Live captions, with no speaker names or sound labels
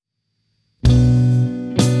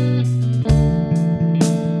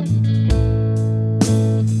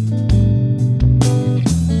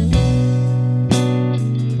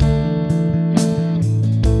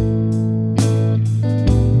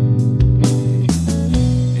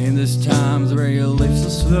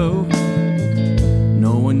flow.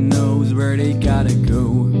 No one knows where they gotta go.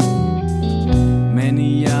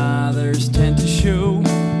 Many others tend to show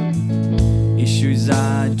issues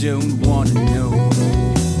I don't wanna know.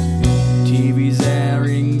 TV's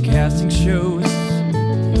airing casting shows,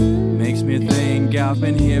 makes me think I've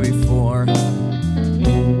been here before.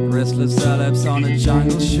 Restless celebs on a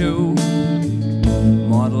jungle show,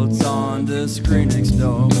 models on the screen next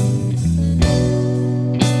door.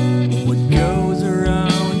 What goes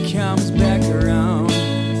around comes back around.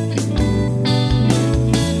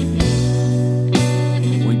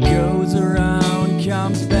 What goes around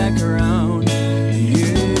comes back around.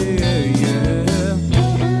 Yeah, yeah.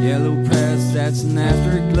 Yellow press, that's an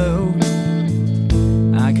afterglow.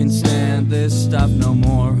 I can't stand this stuff no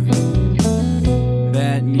more.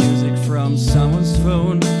 Bad music from someone's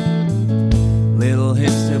phone. Little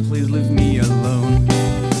hipster, please leave me alone.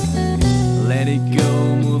 Let it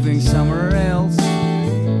go, moving somewhere else.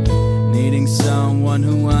 Needing someone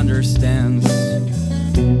who understands.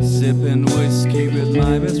 Sipping whiskey with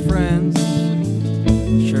my best friends.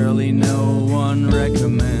 Surely no one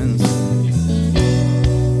recommends.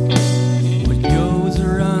 What goes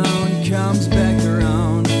around comes back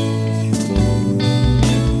around.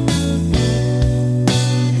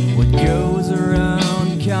 What goes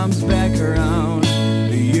around comes back around.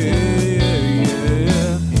 Yeah, yeah,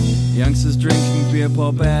 yeah. Youngsters drinking beer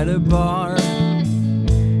pop at a bar.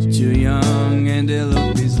 Too young and they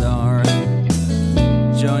look bizarre.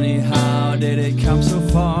 Johnny, how did it come so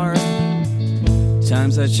far?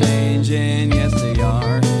 Times are changing, yes they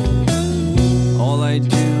are. All I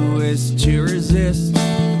do is to resist.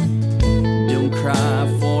 Don't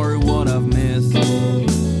cry for what I've missed.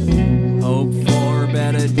 Hope for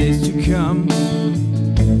better days to come.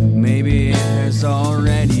 Maybe it has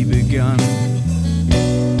already begun.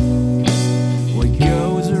 What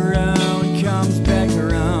goes around comes back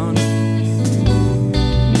around.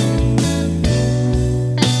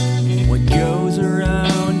 What goes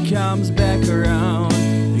around comes back around.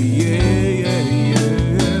 Yeah, yeah,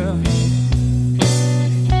 yeah.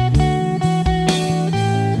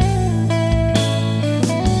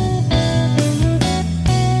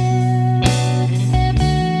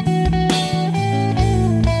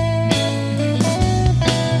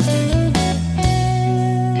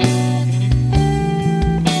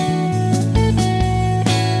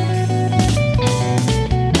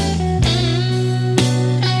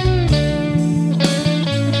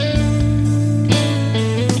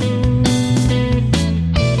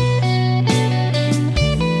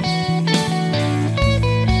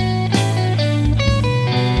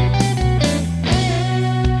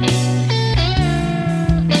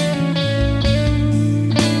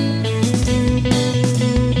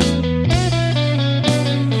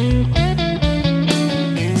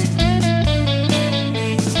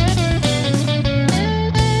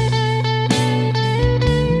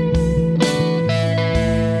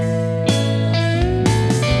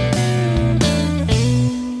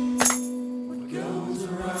 What goes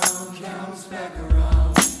around comes back around.